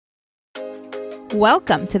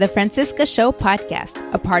Welcome to the Francisca Show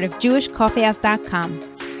podcast, a part of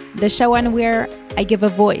JewishCoffeehouse.com, the show on where I give a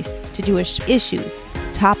voice to Jewish issues,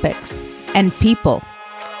 topics, and people.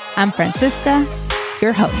 I'm Francisca,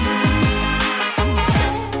 your host.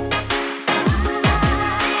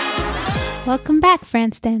 Welcome back,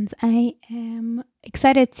 Franstans. I am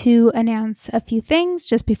excited to announce a few things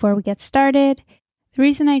just before we get started. The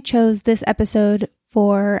reason I chose this episode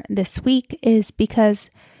for this week is because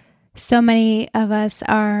so many of us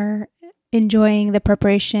are enjoying the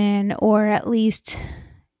preparation, or at least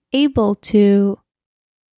able to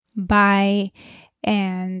buy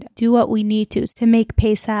and do what we need to make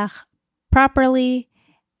Pesach properly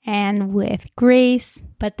and with grace.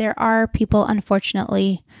 But there are people,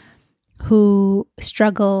 unfortunately, who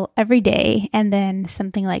struggle every day, and then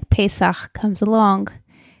something like Pesach comes along.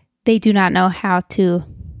 They do not know how to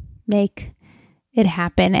make it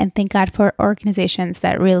happen, and thank God for organizations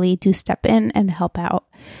that really do step in and help out.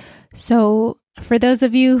 So for those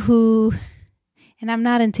of you who, and I'm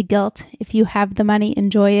not into guilt, if you have the money,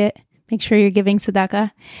 enjoy it. Make sure you're giving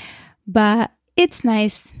tzedakah. But it's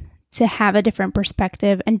nice to have a different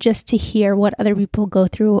perspective and just to hear what other people go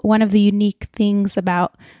through. One of the unique things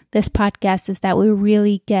about this podcast is that we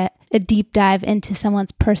really get a deep dive into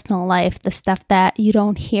someone's personal life. The stuff that you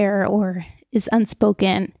don't hear or is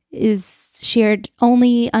unspoken is shared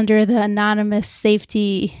only under the anonymous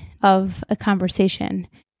safety of a conversation.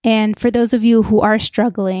 And for those of you who are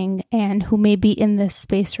struggling and who may be in this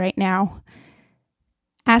space right now,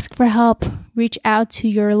 ask for help, reach out to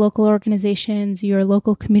your local organizations, your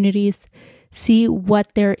local communities, see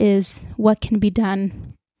what there is, what can be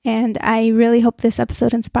done. And I really hope this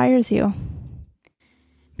episode inspires you,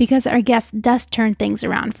 because our guest does turn things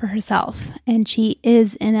around for herself, and she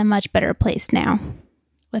is in a much better place now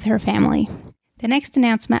with her family. The next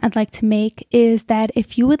announcement I'd like to make is that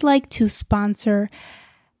if you would like to sponsor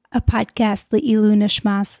a podcast, Le'ilu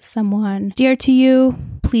Nishmas, someone dear to you,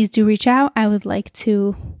 please do reach out. I would like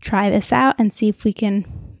to try this out and see if we can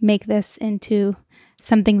make this into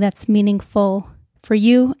something that's meaningful for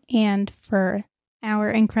you and for our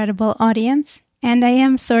incredible audience. And I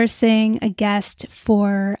am sourcing a guest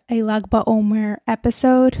for a Lag BaOmer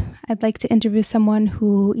episode. I'd like to interview someone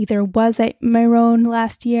who either was at Meron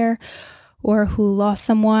last year, or who lost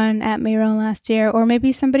someone at Meron last year, or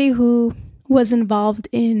maybe somebody who was involved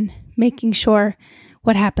in making sure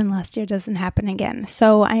what happened last year doesn't happen again.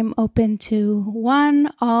 So I'm open to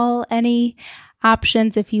any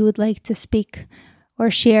options. If you would like to speak or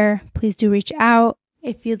share, please do reach out.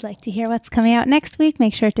 If you'd like to hear what's coming out next week,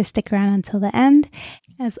 make sure to stick around until the end.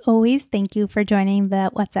 As always, thank you for joining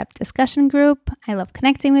the WhatsApp discussion group. I love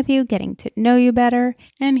connecting with you, getting to know you better.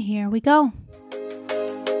 And here we go.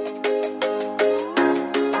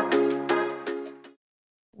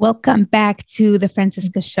 Welcome back to the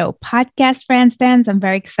Francisca Show podcast, Franstans. I'm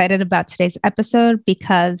very excited about today's episode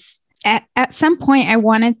because at some point I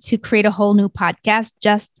wanted to create a whole new podcast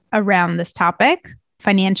just around this topic,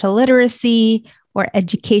 financial literacy, or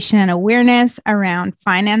education and awareness around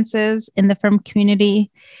finances in the Frum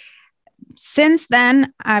community. Since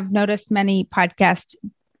then, I've noticed many podcasts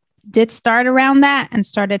did start around that and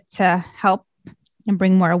started to help and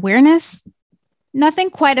bring more awareness. Nothing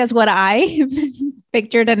quite as what I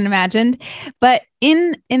pictured and imagined, but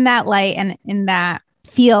in that light and in that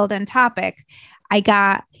field and topic, I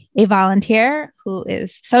got a volunteer who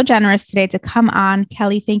is so generous today to come on.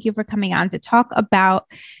 Kelly, thank you for coming on to talk about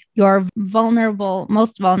your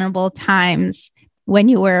most vulnerable times when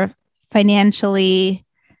you were financially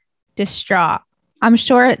distraught. I'm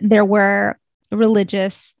sure there were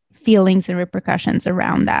religious feelings and repercussions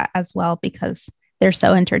around that as well, because they're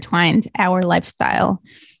so intertwined, our lifestyle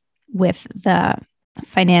with the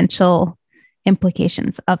financial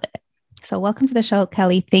implications of it. So welcome to the show,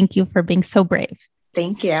 Kelly. Thank you for being so brave.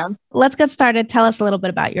 Thank you. Let's get started. Tell us a little bit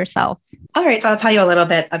about yourself. All right. So I'll tell you a little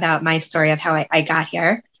bit about my story of how I got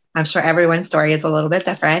here. I'm sure everyone's story is a little bit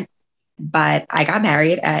different, but I got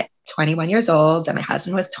married at 21 years old and my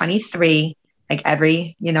husband was 23. Like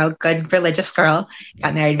every, good religious girl,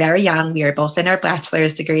 got married very young. We were both in our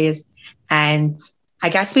bachelor's degrees. And I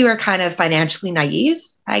guess we were kind of financially naive,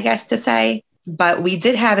 I guess to say, but we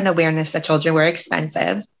did have an awareness that children were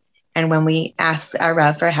expensive. And when we asked our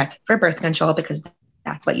Rav for birth control, because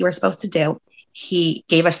that's what you were supposed to do, he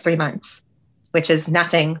gave us 3 months, which is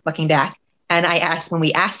nothing looking back. And when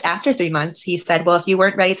we asked after 3 months, he said, well, if you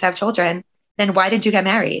weren't ready to have children, then why did you get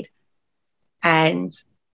married? And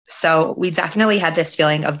so we definitely had this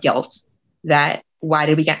feeling of guilt that why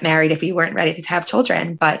did we get married if we weren't ready to have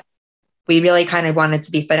children? But we really kind of wanted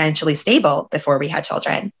to be financially stable before we had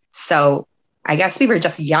children. So I guess we were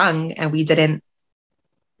just young and we didn't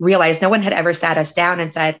realize, no one had ever sat us down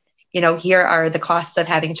and said, here are the costs of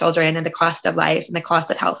having children and the cost of life and the cost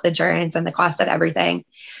of health insurance and the cost of everything.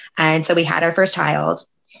 And so we had our first child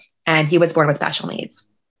and he was born with special needs.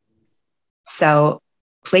 So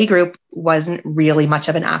playgroup wasn't really much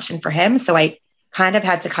of an option for him. So I kind of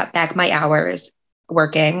had to cut back my hours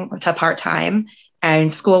working to part-time,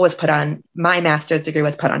 and my master's degree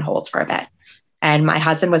was put on hold for a bit. And my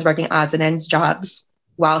husband was working odds and ends jobs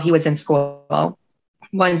while he was in school,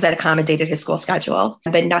 ones that accommodated his school schedule,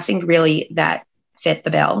 but nothing really that fit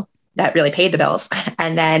the bill, that really paid the bills.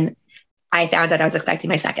 And then I found out I was expecting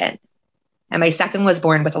my second. And my second was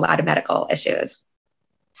born with a lot of medical issues.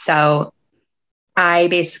 So I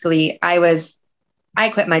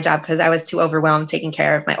quit my job because I was too overwhelmed taking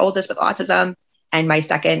care of my oldest with autism and my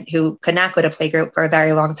second, who could not go to playgroup for a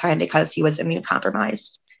very long time because he was immune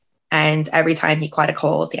compromised. And every time he caught a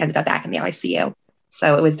cold, he ended up back in the ICU.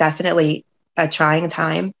 So it was definitely a trying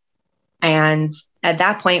time. And at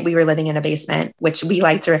that point, we were living in a basement, which we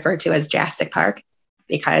like to refer to as Jurassic Park,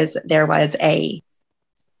 because there was a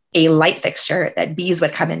light fixture that bees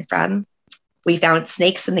would come in from. We found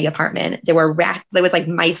snakes in the apartment. There were there was like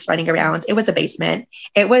mice running around. It was a basement.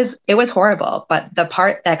 It was horrible. But the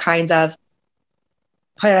part that kind of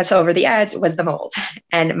put us over the edge was the mold.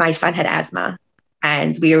 And my son had asthma,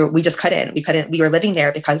 and we were living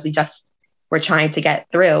there because we just were trying to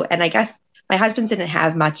get through. And I guess my husband didn't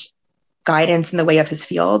have much guidance in the way of his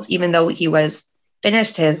field. Even though he was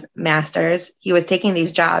finished his master's, he was taking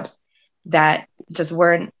these jobs that just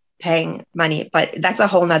weren't paying money. But that's a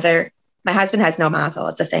whole nother, my husband has no mazel.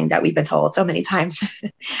 It's a thing that we've been told so many times.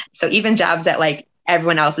 So even jobs that like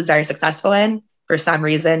everyone else is very successful in, for some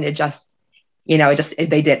reason, it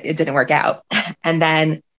didn't work out. And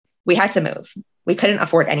then we had to move. We couldn't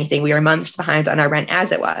afford anything. We were months behind on our rent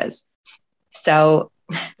as it was. So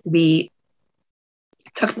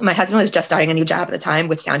my husband was just starting a new job at the time,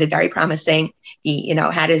 which sounded very promising. He,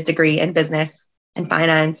 had his degree in business and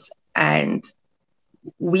finance. And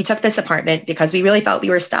we took this apartment because we really felt we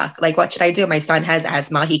were stuck. Like, what should I do? My son has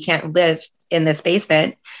asthma. He can't live in this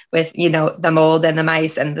basement with, the mold and the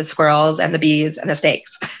mice and the squirrels and the bees and the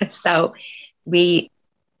snakes. So we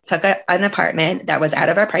took an apartment that was out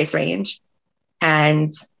of our price range,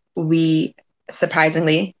 and we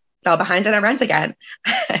surprisingly fell behind on our rent again.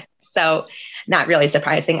 So not really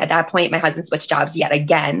surprising. At that point, my husband switched jobs yet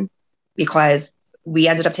again because we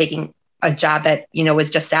ended up taking a job that, was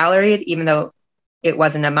just salaried, even though it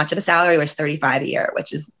wasn't much of a salary. It was $35 a year,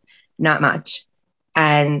 which is not much.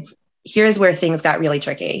 And here's where things got really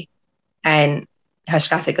tricky and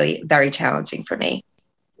hashkafically very challenging for me.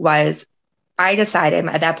 Was I decided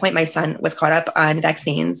at that point, my son was caught up on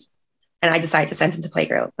vaccines, and I decided to send him to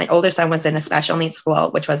playgroup. My older son was in a special needs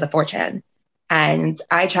school, which was a fortune. And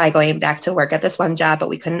I tried going back to work at this one job, but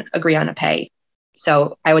we couldn't agree on a pay.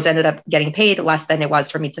 So I ended up getting paid less than it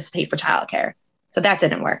was for me to pay for childcare. So that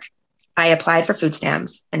didn't work. I applied for food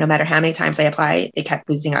stamps, and no matter how many times I applied, they kept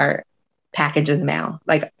losing our package in the mail,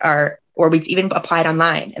 or we even applied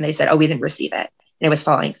online and they said, oh, we didn't receive it. And it was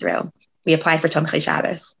falling through. We applied for Tomchei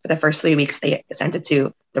Shabbos. For the first 3 weeks, they sent it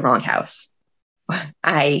to the wrong house.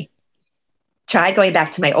 I tried going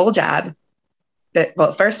back to my old job.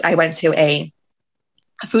 First I went to a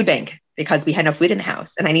food bank because we had no food in the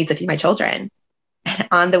house and I need to feed my children. And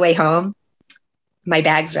on the way home, my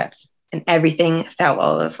bags ripped and everything fell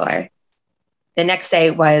all over the floor. The next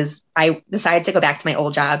day I decided to go back to my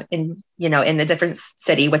old job in a different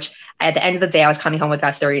city, which at the end of the day, I was coming home with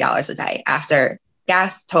about $30 a day after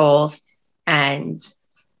gas, tolls, and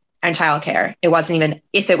childcare. It wasn't even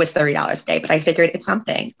if it was $30 a day, but I figured it's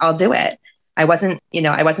something. I'll do it. I wasn't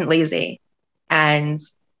lazy. And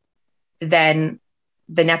then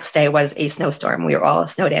the next day was a snowstorm. We were all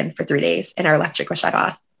snowed in for 3 days and our electric was shut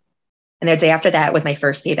off. And the day after that was my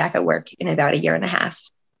first day back at work in about a year and a half.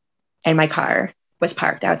 And my car was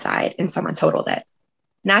parked outside and someone totaled it.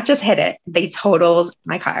 Not just hit it, they totaled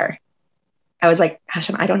my car. I was like,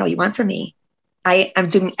 Hashem, I don't know what you want from me. I am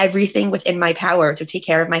doing everything within my power to take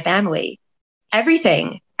care of my family.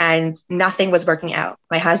 Everything. And nothing was working out.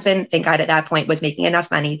 My husband, thank God at that point, was making enough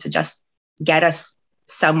money to just get us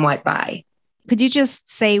somewhat by. Could you just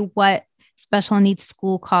say what special needs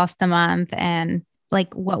school cost a month and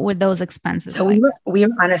like what were those expenses? So like? we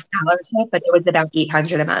were on a scholarship, but it was about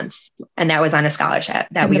 $800 a month, and that was on a scholarship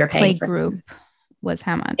that we were paying for. Group was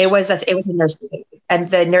how much? It was a nursery, and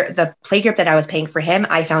the play group that I was paying for him,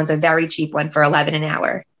 I found a very cheap one for $11 an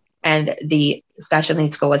hour, and the special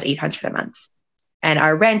needs school was $800 a month, and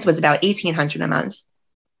our rent was about $1,800 a month.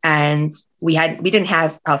 And we didn't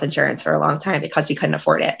have health insurance for a long time because we couldn't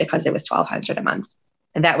afford it because it was $1,200 a month.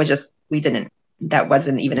 And that was just, that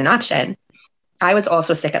wasn't even an option. I was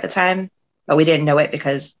also sick at the time, but we didn't know it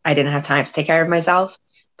because I didn't have time to take care of myself.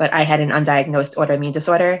 But I had an undiagnosed autoimmune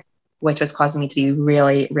disorder, which was causing me to be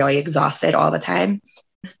really, really exhausted all the time.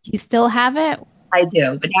 Do you still have it? I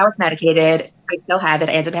do, but now it's medicated. I still have it.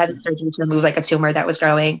 I ended up having surgery to remove like a tumor that was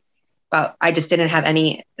growing, but I just didn't have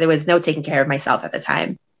there was no taking care of myself at the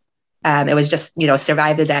time. It was just,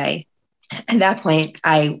 survive the day. At that point,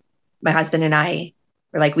 my husband and I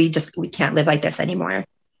were like, we can't live like this anymore.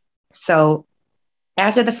 So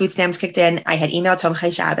after the food stamps kicked in, I had emailed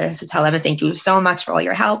Tomchei Shabbos to tell them, thank you so much for all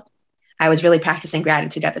your help. I was really practicing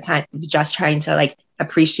gratitude at the time, just trying to like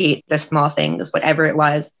appreciate the small things, whatever it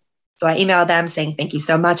was. So I emailed them saying, thank you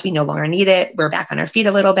so much. We no longer need it. We're back on our feet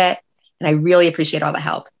a little bit. And I really appreciate all the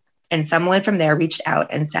help. And someone from there reached out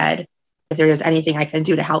and said, if there is anything I can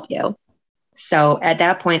do to help you. So at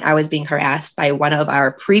that point, I was being harassed by one of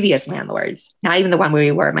our previous landlords, not even the one where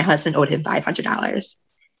we were. My husband owed him $500.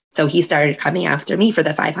 So he started coming after me for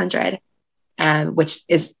the $500, which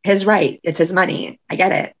is his right. It's his money. I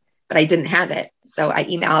get it, but I didn't have it. So I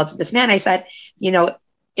emailed this man. I said,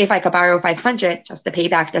 if I could borrow $500 just to pay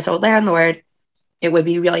back this old landlord, it would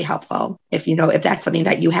be really helpful if that's something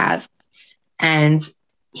that you have. And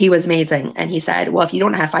he was amazing. And he said, well, if you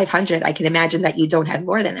don't have 500, I can imagine that you don't have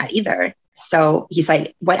more than that either. So he's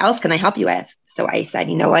like, what else can I help you with? So I said,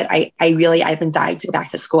 you know what? I've been dying to go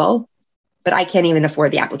back to school, but I can't even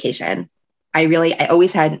afford the application. I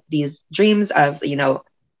always had these dreams of,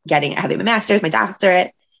 having my master's, my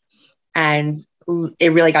doctorate, and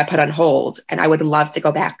it really got put on hold. And I would love to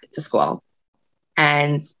go back to school.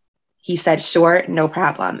 And he said, sure, no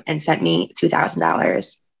problem. And sent me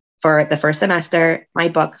 $2,000 for the first semester, my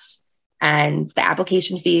books, and the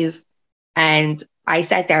application fees. And I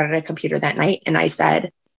sat down at a computer that night and I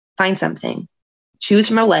said, find something, choose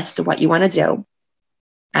from a list of what you want to do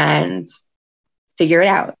and figure it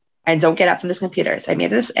out. And don't get up from this computer. So I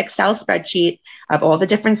made this Excel spreadsheet of all the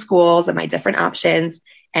different schools and my different options.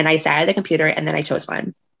 And I sat at the computer and then I chose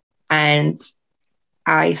one. And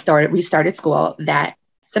we started school that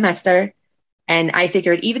semester. And I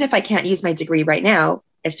figured, even if I can't use my degree right now,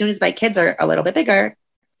 as soon as my kids are a little bit bigger,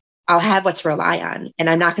 I'll have what to rely on. And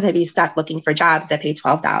I'm not going to be stuck looking for jobs that pay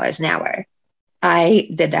 $12 an hour. I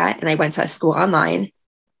did that and I went to school online.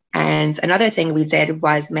 And another thing we did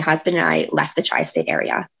was my husband and I left the tri-state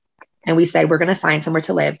area. And we said, we're going to find somewhere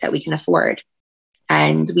to live that we can afford.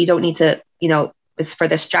 And we don't need to, for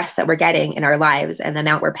the stress that we're getting in our lives and the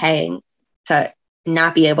amount we're paying to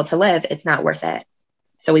not be able to live, it's not worth it.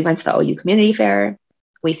 So we went to the OU Community Fair.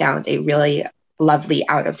 We found a really lovely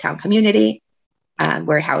out-of-town community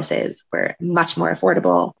where houses were much more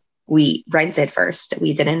affordable. We rented first.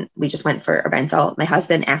 We just went for a rental. My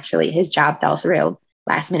husband, actually, his job fell through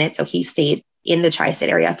last minute. So he stayed in the tri-state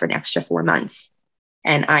area for an extra 4 months.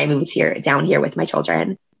 And I moved down here with my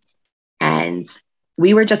children. And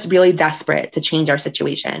we were just really desperate to change our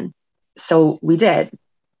situation. So we did.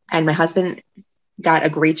 And my husband got a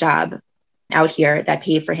great job out here that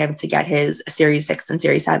paid for him to get his Series 6 and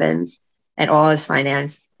Series 7s and all his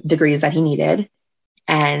finance degrees that he needed.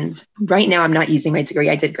 And right now I'm not using my degree.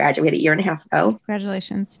 I did graduate 1.5 years ago.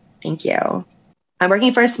 Congratulations. Thank you. I'm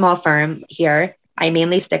working for a small firm here. I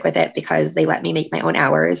mainly stick with it because they let me make my own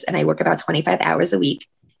hours and I work about 25 hours a week.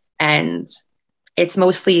 And it's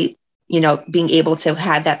mostly, being able to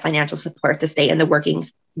have that financial support to stay in the working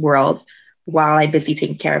world while I'm busy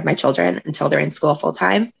taking care of my children until they're in school full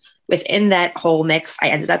time. Within that whole mix, I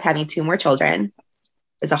ended up having 2 more children.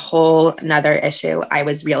 Is a whole another issue. I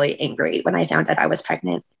was really angry when I found out I was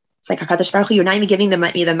pregnant. It's like, HaKadosh Baruch Hu, you're not even giving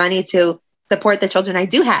me the money to support the children I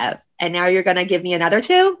do have. And now you're going to give me another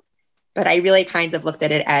 2? But I really kind of looked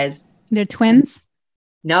at it as... They're twins?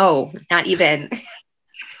 No, not even.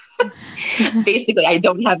 Basically, I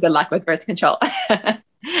don't have good luck with birth control.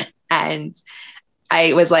 And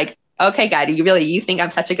I was like, okay, God, you think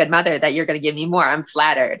I'm such a good mother that you're going to give me more? I'm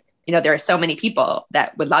flattered. There are so many people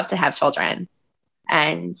that would love to have children.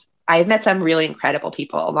 And I've met some really incredible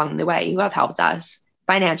people along the way who have helped us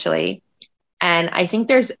financially. And I think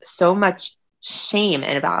there's so much shame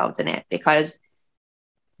involved in it because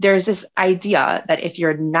there's this idea that if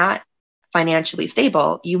you're not financially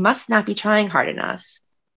stable, you must not be trying hard enough.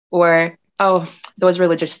 Or, oh, those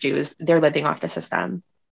religious Jews, they're living off the system.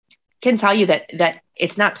 I can tell you that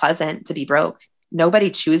it's not pleasant to be broke. Nobody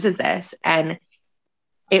chooses this. And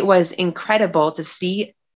it was incredible to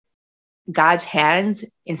see God's hand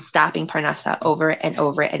in stopping Parnassa over and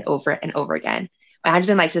over and over and over again. My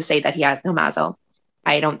husband likes to say that he has no mazel.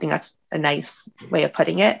 I don't think that's a nice way of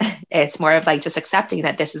putting it. It's more of like just accepting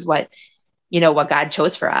that this is what, what God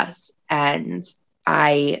chose for us. And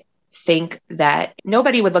I think that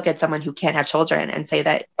nobody would look at someone who can't have children and say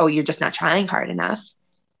that, oh, you're just not trying hard enough.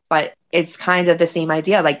 But it's kind of the same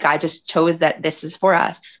idea. Like God just chose that this is for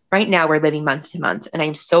us. Right now, we're living month to month. And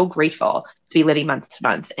I'm so grateful to be living month to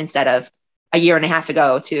month instead of a year and a half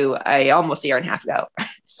ago to almost a year and a half ago.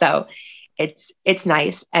 So it's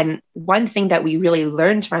nice. And one thing that we really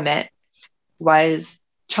learned from it was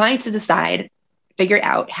trying to figure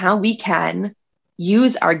out how we can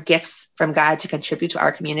use our gifts from God to contribute to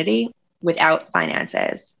our community without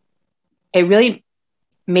finances. It really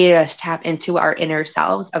made us tap into our inner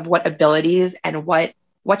selves of what abilities and what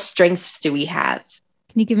strengths do we have.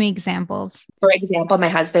 Can you give me examples? For example, my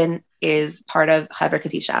husband is part of Chaver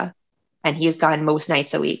Kadisha, and he's gone most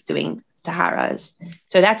nights a week doing Taharas.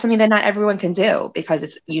 So that's something that not everyone can do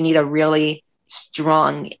because you need a really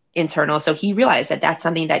strong internal. So he realized that that's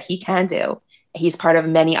something that he can do. He's part of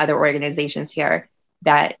many other organizations here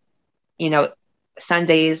that,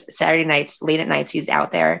 Sundays, Saturday nights, late at nights, he's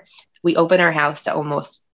out there. We open our house to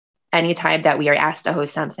almost any time that we are asked to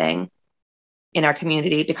host something in our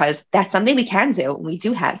community because that's something we can do. We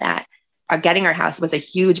do have that. Getting our house was a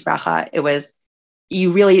huge bracha.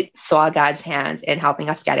 You really saw God's hand in helping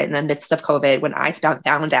us get it in the midst of COVID. When I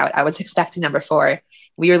found out I was expecting number 4,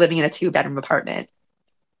 we were living in a 2-bedroom apartment.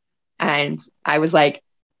 And I was like,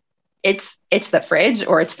 it's the fridge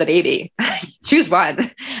or it's the baby. Choose one.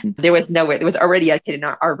 There was nowhere. There was already a kid in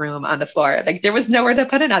our room on the floor. Like there was nowhere to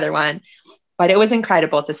put another one. But it was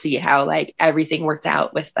incredible to see how like everything worked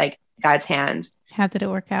out with like God's hand. How did it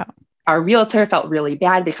work out? Our realtor felt really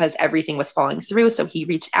bad because everything was falling through. So he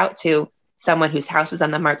reached out to someone whose house was on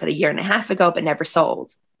the market a year and a half ago, but never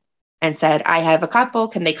sold, and said, I have a couple.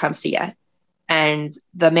 Can they come see you? And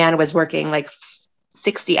the man was working like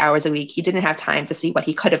 60 hours a week. He didn't have time to see what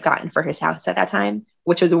he could have gotten for his house at that time,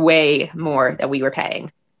 which was way more than we were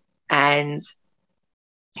paying. And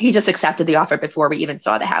he just accepted the offer before we even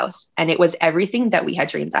saw the house. And it was everything that we had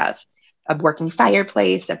dreamed of: a working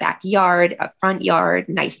fireplace, a backyard, a front yard,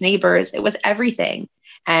 nice neighbors. It was everything.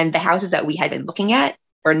 And the houses that we had been looking at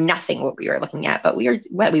were nothing what we were looking at, but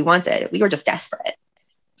what we wanted. We were just desperate.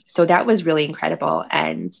 So that was really incredible.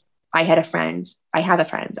 And I have a friend,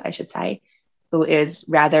 I should say, who is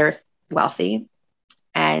rather wealthy.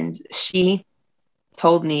 And she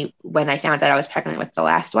told me when I found out I was pregnant with the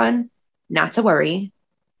last one, not to worry,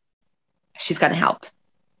 she's going to help.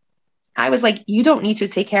 I was like, you don't need to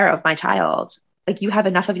take care of my child. Like you have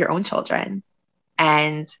enough of your own children.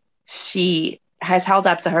 And she has held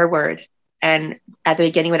up to her word. And at the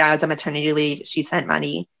beginning, when I was on maternity leave, she sent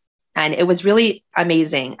money. And it was really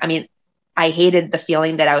amazing. I mean, I hated the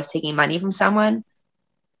feeling that I was taking money from someone.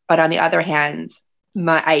 But on the other hand,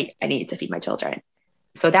 I needed to feed my children.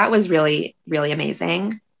 So that was really, really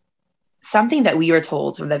amazing. Something that we were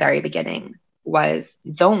told from the very beginning was,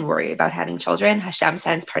 don't worry about having children. Hashem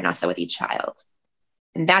sends parnasa with each child.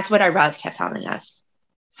 And that's what our Rav kept telling us.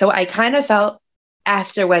 So I kind of felt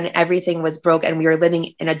after when everything was broke and we were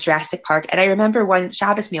living in a drastic park. And I remember one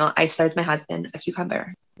Shabbos meal, I served my husband a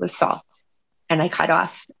cucumber with salt. And I cut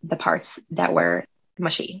off the parts that were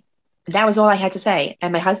mushy. That was all I had to say.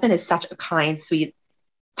 And my husband is such a kind, sweet,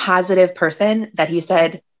 positive person that he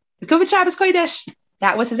said, "Good Shabbos Kodesh."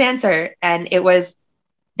 That was his answer. And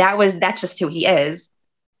that's just who he is.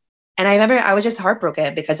 And I remember I was just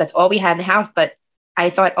heartbroken because that's all we had in the house. But I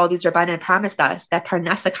thought all these Rabbanan promised us that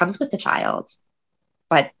parnasa comes with the child.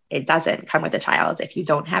 But it doesn't come with the child if you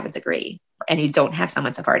don't have a degree and you don't have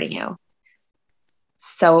someone supporting you.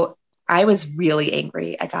 So I was really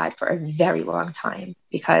angry at God for a very long time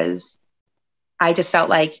because I just felt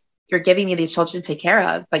like, you're giving me these children to take care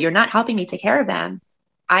of, but you're not helping me take care of them.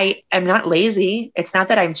 I am not lazy. It's not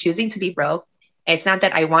that I'm choosing to be broke. It's not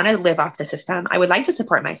that I want to live off the system. I would like to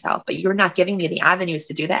support myself, but you're not giving me the avenues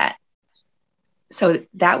to do that. So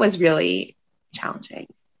that was really challenging.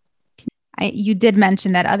 You did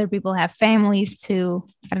mention that other people have families too.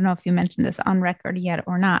 I don't know if you mentioned this on record yet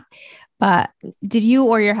or not, but did you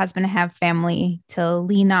or your husband have family to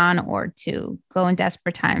lean on or to go in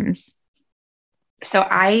desperate times? So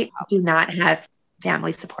I do not have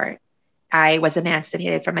family support. I was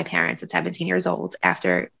emancipated from my parents at 17 years old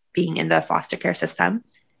after being in the foster care system.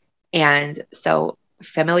 And so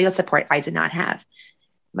familial support I did not have.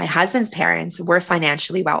 My husband's parents were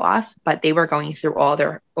financially well off, but they were going through all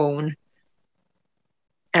their own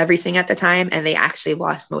everything at the time. And they actually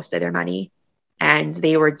lost most of their money. And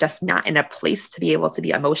they were just not in a place to be able to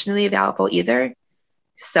be emotionally available either.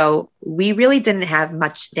 So we really didn't have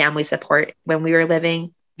much family support when we were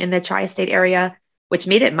living in the tri-state area. which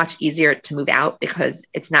made it much easier to move out because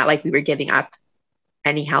it's not like we were giving up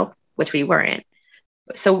any help, which we weren't.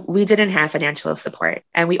 So we didn't have financial support.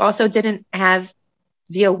 And we also didn't have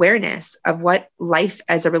the awareness of what life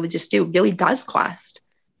as a religious Jew really does cost.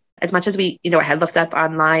 As much as we, had looked up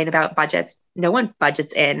online about budgets, no one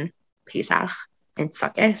budgets in Pesach and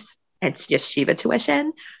Sukkot and just Shiva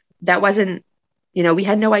tuition. That wasn't, we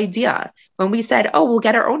had no idea. When we said, oh, we'll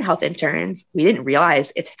get our own health insurance, we didn't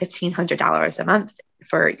realize it's $1,500 a month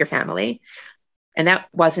for your family. And that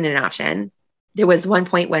wasn't an option. There was one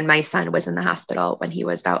point when my son was in the hospital when he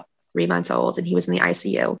was about 3 months old, and he was in the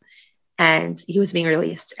ICU, and he was being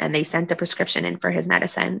released, and they sent the prescription in for his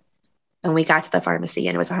medicine. And we got to the pharmacy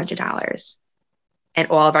and it was $100, and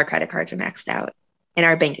all of our credit cards were maxed out and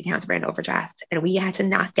our bank accounts were in overdraft, and we had to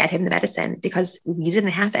not get him the medicine because we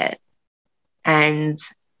didn't have it. And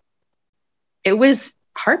it was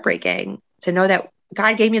heartbreaking to know that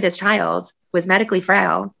God gave me this child who was medically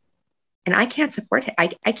frail, and I can't support him. I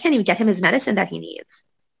can't even get him his medicine that he needs.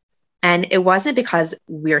 And it wasn't because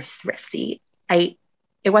we're thrifty. It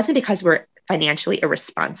wasn't because we're financially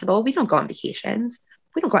irresponsible. We don't go on vacations.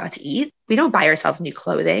 We don't go out to eat. We don't buy ourselves new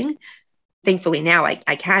clothing. Thankfully now I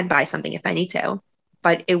can buy something if I need to,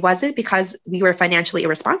 but it wasn't because we were financially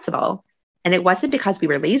irresponsible. And it wasn't because we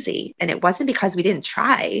were lazy. And it wasn't because we didn't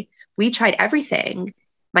try. We tried everything.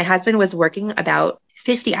 My husband was working about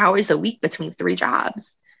 50 hours a week between 3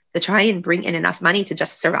 jobs to try and bring in enough money to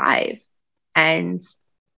just survive. And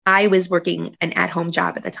I was working an at-home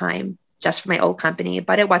job at the time, just for my old company,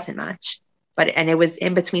 but it wasn't much. And it was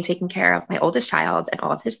in between taking care of my oldest child and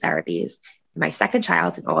all of his therapies, my second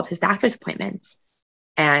child and all of his doctor's appointments,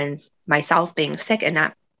 and myself being sick and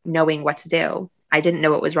not knowing what to do. I didn't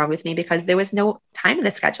know what was wrong with me because there was no time in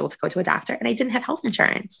the schedule to go to a doctor, and I didn't have health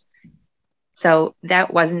insurance. So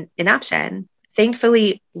that wasn't an option.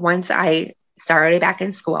 Thankfully, once I started back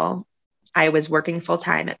in school, I was working full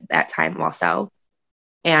time at that time also.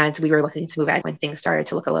 And we were looking to move out when things started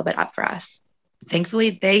to look a little bit up for us.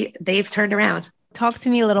 Thankfully, they've turned around. Talk to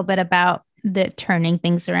me a little bit about the turning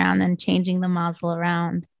things around and changing the mazel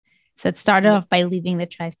around. So it started off by leaving the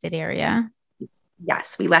tri-state area.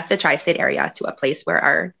 Yes, we left the tri-state area to a place where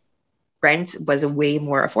our rent was way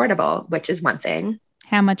more affordable, which is one thing.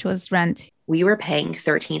 How much was rent? We were paying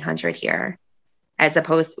 $1,300 here, as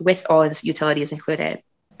opposed with all its utilities included,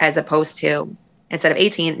 as opposed to instead of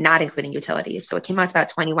 18, not including utilities. So it came out to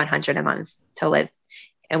about $2,100 a month to live.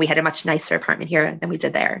 And we had a much nicer apartment here than we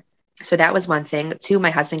did there. So that was one thing. 2,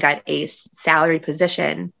 my husband got a salary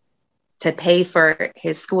position to pay for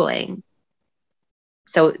his schooling.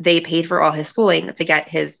 So they paid for all his schooling to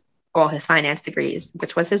get all his finance degrees,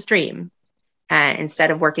 which was his dream. And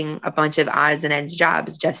instead of working a bunch of odds and ends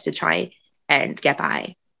jobs just to try and get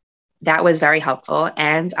by. That was very helpful.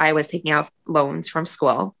 And I was taking out loans from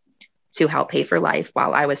school to help pay for life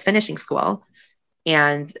while I was finishing school.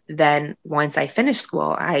 And then once I finished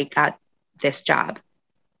school, I got this job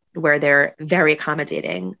where they're very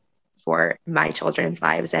accommodating for my children's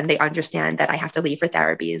lives. And they understand that I have to leave for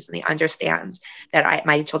therapies. And they understand that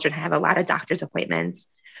my children have a lot of doctor's appointments.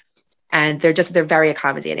 And they're very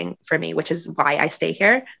accommodating for me, which is why I stay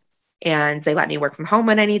here. And they let me work from home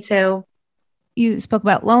when I need to. You spoke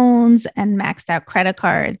about loans and maxed out credit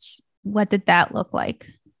cards. What did that look like?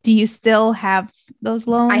 Do you still have those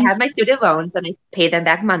loans? I have my student loans and I pay them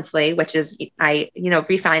back monthly, which is, I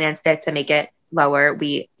refinanced it to make it lower.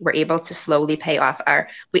 We were able to slowly pay off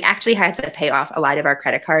we actually had to pay off a lot of our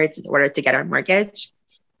credit cards in order to get our mortgage.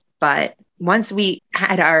 But once we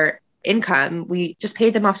had our income, we just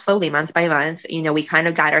paid them off slowly month by month. We kind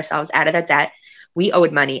of got ourselves out of the debt. We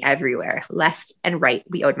owed money everywhere, left and right.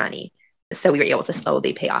 We owed money. So we were able to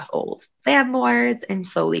slowly pay off old landlords and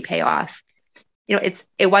slowly pay off.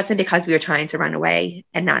 It wasn't because we were trying to run away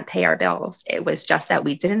and not pay our bills. It was just that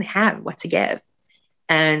we didn't have what to give.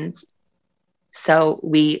 And so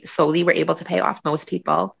we slowly were able to pay off most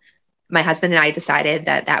people. My husband and I decided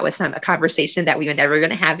that was a conversation that we were never going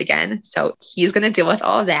to have again. So he's going to deal with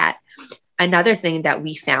all of that. Another thing that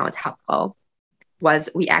we found helpful was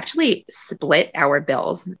we actually split our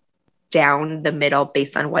bills down the middle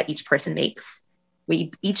based on what each person makes.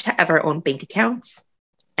 We each have our own bank accounts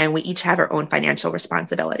and we each have our own financial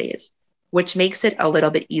responsibilities, which makes it a little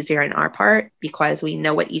bit easier on our part because we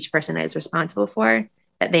know what each person is responsible for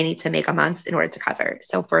that they need to make a month in order to cover.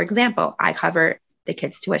 So for example, I cover the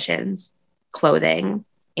kids' tuitions, clothing,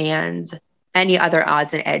 and any other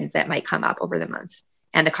odds and ends that might come up over the month,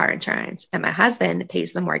 and the car insurance. And my husband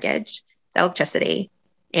pays the mortgage, the electricity,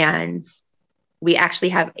 and we actually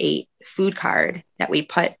have a food card that we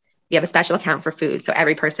have a special account for food. So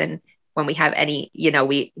every person when we have any,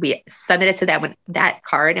 we submit it to them with that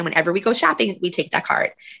card. And whenever we go shopping, we take that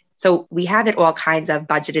card. So we have it all kinds of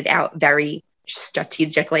budgeted out very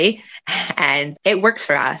strategically, and it works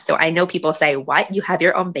for us. So I know people say, what? You have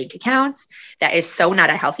your own bank accounts? That is so not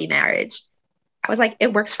a healthy marriage. I was like,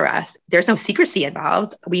 it works for us. There's no secrecy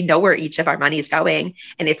involved. We know where each of our money is going.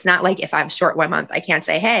 And it's not like if I'm short 1 month, I can't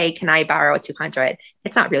say, hey, can I borrow 200?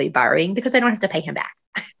 It's not really borrowing because I don't have to pay him back.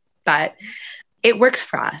 But it works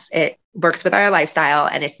for us. It works with our lifestyle.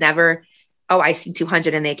 And it's never, oh, I see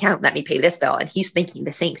 200 in the account. Let me pay this bill. And he's thinking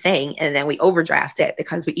the same thing. And then we overdraft it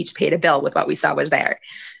because we each paid a bill with what we saw was there,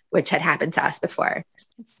 which had happened to us before.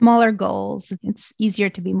 Smaller goals. It's easier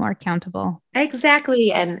to be more accountable.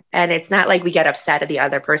 Exactly. And it's not like we get upset at the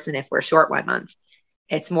other person if we're short 1 month.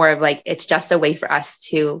 It's more of like, it's just a way for us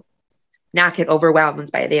to not get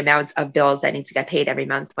overwhelmed by the amounts of bills that need to get paid every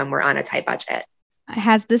month when we're on a tight budget.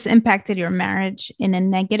 Has this impacted your marriage in a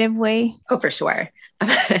negative way? Oh, for sure.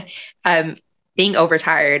 Being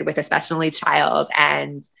overtired with a special needs child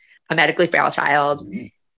and a medically frail child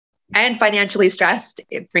and financially stressed,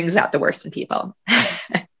 it brings out the worst in people.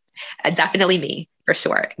 Definitely me, for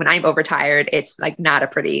sure. When I'm overtired, it's like not a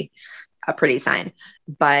pretty sign.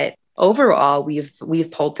 But overall,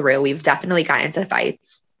 we've pulled through. We've definitely gotten into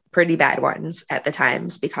fights, pretty bad ones at the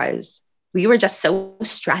times, because we were just so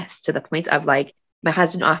stressed to the point of like, my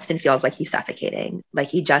husband often feels like he's suffocating, like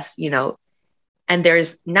he just, and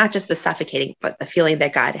there's not just the suffocating, but the feeling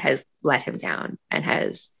that God has let him down and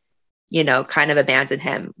has, kind of abandoned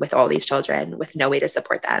him with all these children with no way to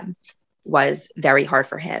support them was very hard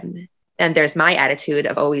for him. And there's my attitude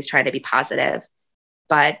of always trying to be positive.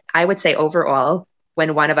 But I would say overall,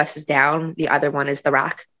 when one of us is down, the other one is the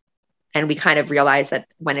rock. And we kind of realize that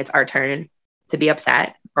when it's our turn to be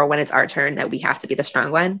upset, or when it's our turn that we have to be the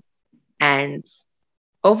strong one. And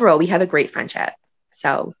overall, we have a great friendship.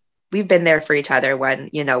 So we've been there for each other when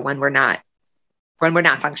we're not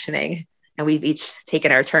functioning, and we've each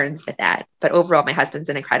taken our turns with that. But overall, my husband's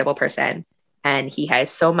an incredible person, and he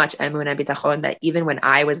has so much emunah and bitachon that even when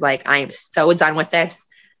I was like, I am so done with this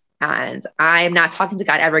and I'm not talking to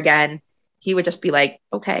God ever again, he would just be like,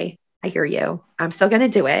 okay, I hear you. I'm still going to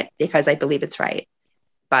do it because I believe it's right.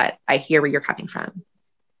 But I hear where you're coming from.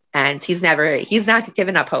 And he's not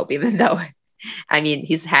given up hope, even though,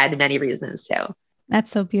 he's had many reasons to.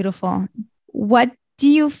 That's so beautiful. What do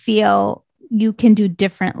you feel you can do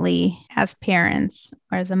differently as parents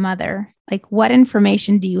or as a mother? Like, what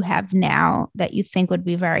information do you have now that you think would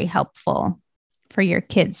be very helpful for your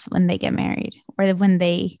kids when they get married or when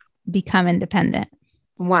they become independent?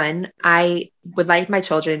 One, I would like my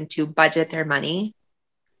children to budget their money.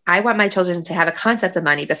 I want my children to have a concept of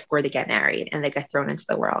money before they get married and they get thrown into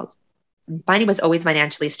the world. Money was always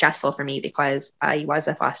financially stressful for me because I was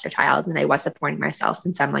a foster child and I was supporting myself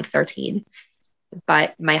since I'm like 13.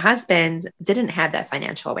 But my husband didn't have that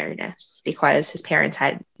financial awareness because his parents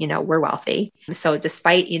were wealthy. So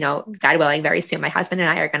despite, God willing, very soon, my husband and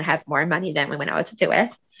I are going to have more money than we went out to do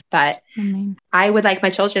with. But I would like my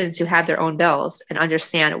children to have their own bills and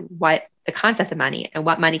understand what the concept of money and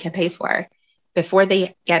what money can pay for. Before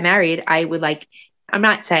they get married, I'm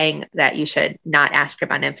not saying that you should not ask your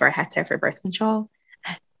bundle for a hectare for birth control,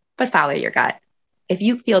 but follow your gut. If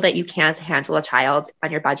you feel that you can't handle a child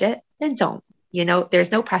on your budget, then don't.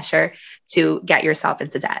 There's no pressure to get yourself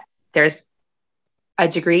into debt. There's a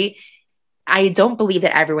degree. I don't believe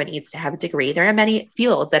that everyone needs to have a degree. There are many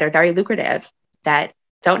fields that are very lucrative that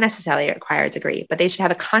don't necessarily require a degree, but they should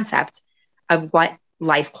have a concept of what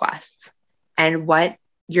life costs and what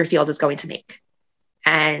your field is going to make.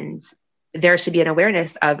 And there should be an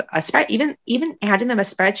awareness of a spread, even handing them a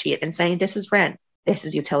spreadsheet and saying, this is rent, this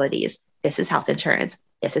is utilities, this is health insurance,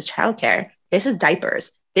 this is childcare, this is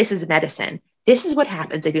diapers, this is medicine. This is what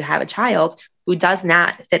happens if you have a child who does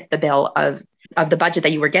not fit the bill of the budget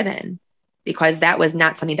that you were given, because that was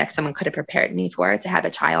not something that someone could have prepared me for, to have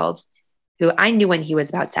a child who I knew when he was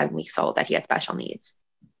about 7 weeks old that he had special needs,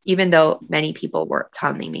 even though many people were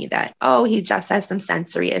telling me that, oh, he just has some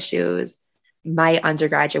sensory issues. My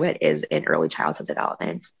undergraduate is in early childhood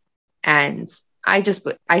development. And I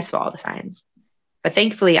saw all the signs. But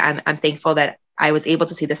thankfully, I'm thankful that I was able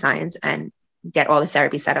to see the signs and get all the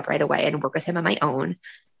therapy set up right away and work with him on my own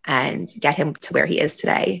and get him to where he is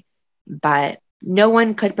today. But no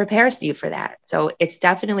one could prepare you for that. So it's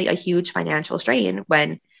definitely a huge financial strain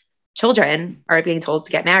when children are being told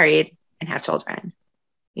to get married and have children.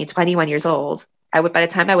 21 years old. By the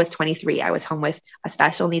time I was 23, I was home with a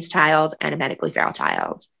special needs child and a medically frail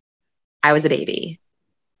child. I was a baby.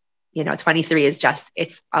 23 is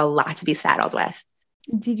it's a lot to be saddled with.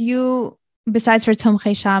 Did you, besides for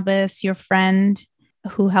Tomchei Shabbos, your friend,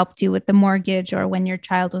 who helped you with the mortgage or when your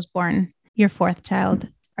child was born, your fourth child.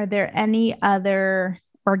 Are there any other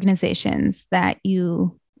organizations that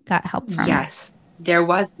you got help from? Yes, there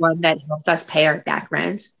was one that helped us pay our back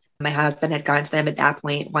rents. My husband had gone to them at that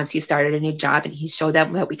point once he started a new job, and he showed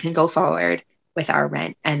them that we can go forward with our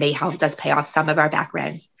rent, and they helped us pay off some of our back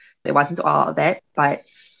rents. It wasn't all of it, but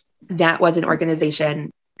that was an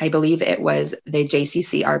organization. I believe it was the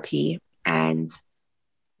JCCRP, and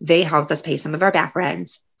they helped us pay some of our back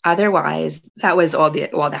rents. Otherwise, that was all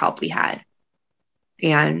the help we had.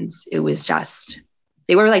 And it was just,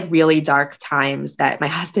 they were like really dark times that my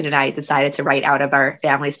husband and I decided to write out of our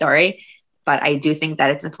family story. But I do think that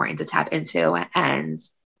it's important to tap into and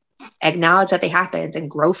acknowledge that they happened and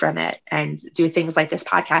grow from it and do things like this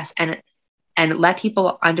podcast and let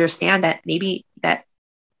people understand that maybe that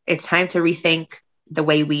it's time to rethink the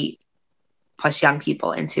way we push young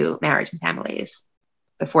people into marriage and families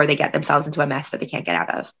before they get themselves into a mess that they can't get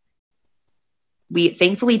out of. We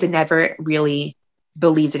thankfully did never really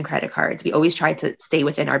believed in credit cards. We always tried to stay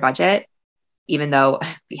within our budget, even though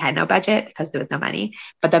we had no budget because there was no money.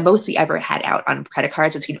 But the most we ever had out on credit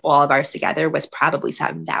cards between all of ours together was probably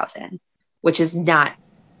 $7,000, which is not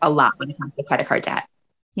a lot when it comes to credit card debt.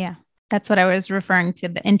 Yeah. That's what I was referring to,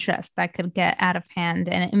 the interest that could get out of hand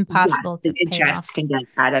and impossible to pay interest off. can get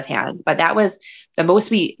out of hand. But that was the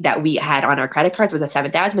most we had on our credit cards was a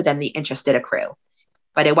 $7,000, but then the interest did accrue.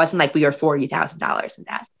 But it wasn't like we were $40,000 in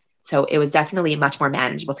that. So it was definitely much more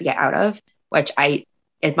manageable to get out of, which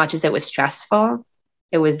as much as it was stressful,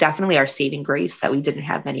 it was definitely our saving grace that we didn't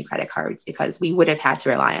have many credit cards because we would have had to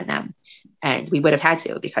rely on them. And we would have had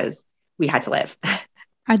to because we had to live.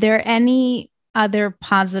 Are there any other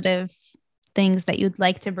positive things that you'd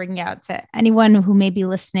like to bring out to anyone who may be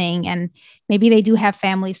listening and maybe they do have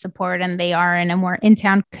family support and they are in a more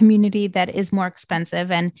in-town community that is more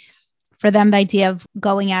expensive, and for them the idea of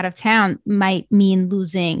going out of town might mean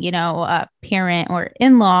losing, a parent or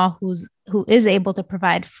in-law who is able to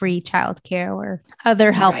provide free childcare or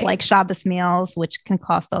other help, right, like Shabbos meals, which can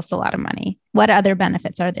cost us a lot of money. What other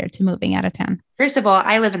benefits are there to moving out of town? First of all,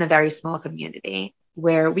 I live in a very small community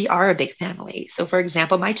where we are a big family. So for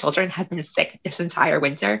example, my children have been sick this entire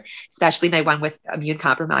winter, especially my one with immune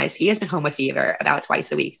compromise. He has been home with fever about twice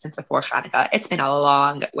a week since before Hanukkah. It's been a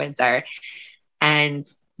long winter. And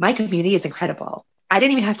my community is incredible. I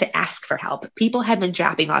didn't even have to ask for help. People have been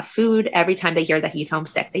dropping off food every time they hear that he's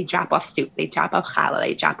homesick. They drop off soup, they drop off challah,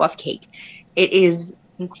 they drop off cake. It is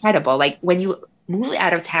incredible. Like when you move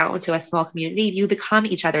out of town to a small community, you become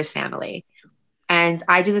each other's family. And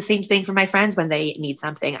I do the same thing for my friends when they need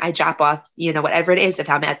something. I drop off, whatever it is. If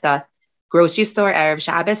I'm at the grocery store Erev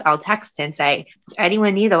Shabbos, I'll text and say, does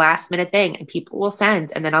anyone need a last minute thing? And people will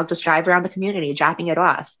send. And then I'll just drive around the community dropping it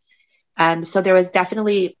off. So there are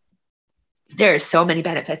so many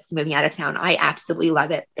benefits to moving out of town. I absolutely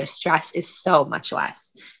love it. The stress is so much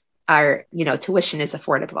less. Our, tuition is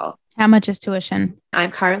affordable. How much is tuition?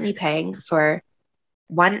 I'm currently paying for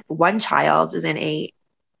one child is in a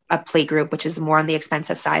play group, which is more on the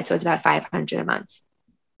expensive side. So it's about $500 a month.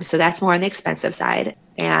 So that's more on the expensive side.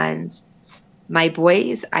 And my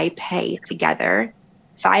boys, I pay together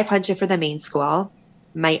 $500 for the main school.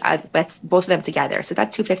 That's both of them together. So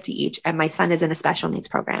that's $250 each. And my son is in a special needs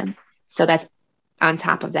program. So that's on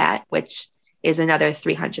top of that, which is another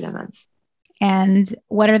 $300 a month. And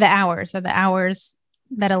what are the hours? Are the hours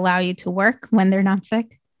that allow you to work when they're not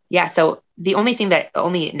sick? Yeah. So the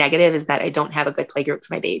only negative is that I don't have a good playgroup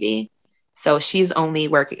for my baby. So she's only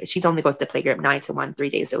goes to playgroup 9 to 1, 3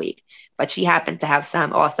 days a week. But she happened to have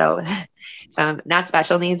some not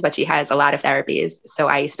special needs, but she has a lot of therapies. So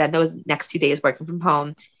I spend those next 2 days working from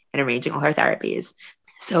home and arranging all her therapies.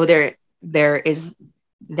 So there is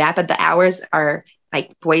that, but the hours are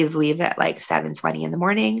like boys leave at like 7:20 in the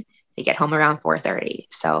morning. They get home around 4:30.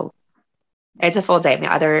 So it's a full day.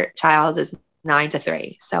 My other child is 9 to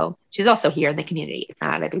 3. So she's also here in the community. It's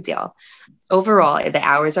not a big deal. Overall, the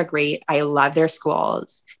hours are great. I love their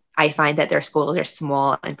schools. I find that their schools are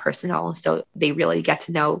small and personal. So they really get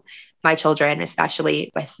to know my children,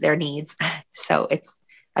 especially with their needs. So it's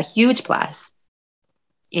a huge plus.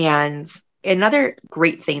 And another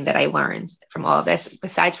great thing that I learned from all of this,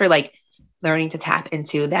 besides for like learning to tap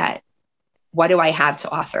into that, what do I have to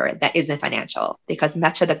offer that isn't financial? Because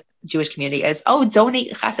much of the Jewish community is,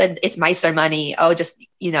 donate chesed, it's Meiser money.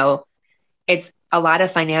 It's a lot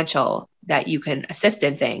of financial that you can assist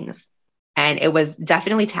in things. And it was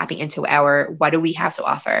definitely tapping into what do we have to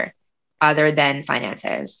offer other than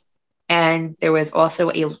finances? And there was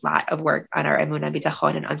also a lot of work on our emunah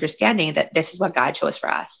bitachon and understanding that this is what God chose for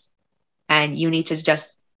us. And you need to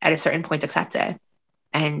just, at a certain point, accept it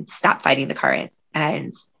and stop fighting the current.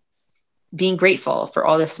 and being grateful for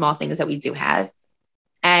all the small things that we do have,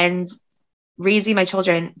 and raising my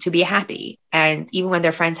children to be happy. And even when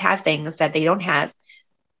their friends have things that they don't have,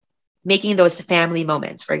 making those family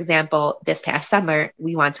moments. For example, this past summer,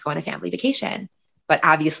 we want to go on a family vacation, but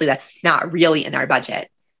obviously that's not really in our budget.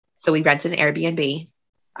 So we rented an Airbnb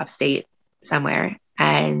upstate somewhere,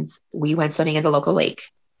 and we went swimming in the local lake.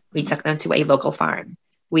 We took them to a local farm.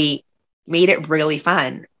 We made it really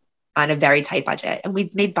fun on a very tight budget, and we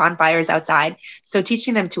made bonfires outside. So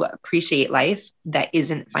teaching them to appreciate life that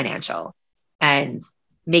isn't financial, and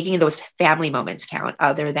making those family moments count,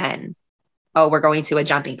 other than, oh, we're going to a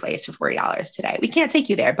jumping place for $40 today. We can't take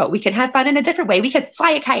you there, but we can have fun in a different way. We could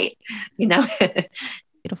fly a kite, you know?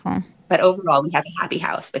 Beautiful. But overall, we have a happy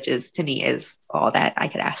house, which is, to me, is all that I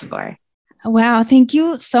could ask for. Wow. Thank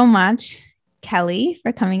you so much, Kelly,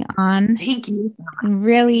 for coming on. Thank you so much. And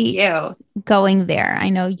really Thank you. going there. I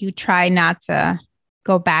know you try not to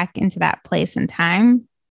go back into that place in time.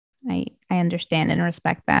 I understand and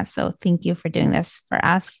respect that. So thank you for doing this for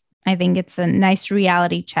us. I think it's a nice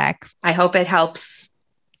reality check. I hope it helps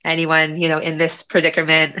anyone, you know, in this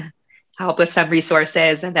predicament, help with some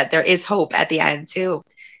resources, and that there is hope at the end too.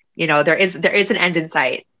 You know, there is an end in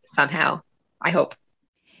sight somehow, I hope.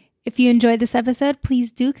 If you enjoyed this episode,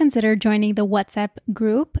 please do consider joining the WhatsApp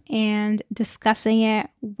group and discussing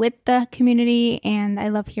it with the community. And I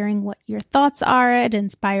love hearing what your thoughts are. It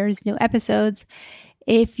inspires new episodes.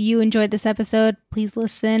 If you enjoyed this episode, please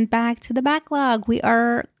listen back to the backlog. We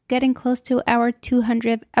are getting close to our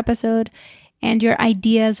 200th episode, and your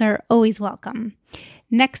ideas are always welcome.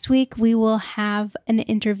 Next week, we will have an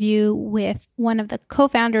interview with one of the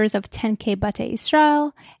co-founders of 10K Bate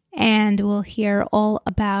Israel, and we'll hear all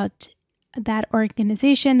about that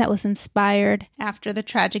organization that was inspired after the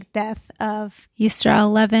tragic death of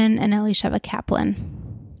Yisrael Levin and Elisheva Kaplan.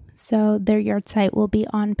 So their yahrzeit will be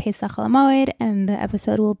on Pesach HaMoed, and the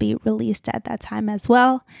episode will be released at that time as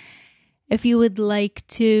well. If you would like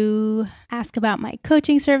to ask about my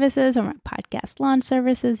coaching services or my podcast launch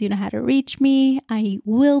services, you know how to reach me. I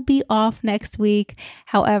will be off next week.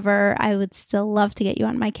 However, I would still love to get you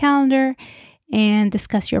on my calendar and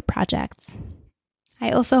discuss your projects.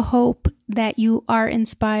 I also hope that you are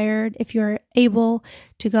inspired, if you're able,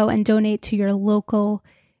 to go and donate to your local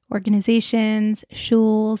organizations,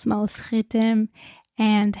 shuls, ma'oschitim,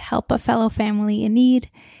 and help a fellow family in need,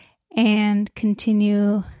 and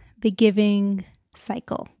continue the giving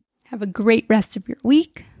cycle. Have a great rest of your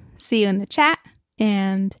week. See you in the chat,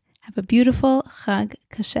 and have a beautiful Chag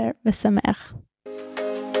Kasher V'Sameach.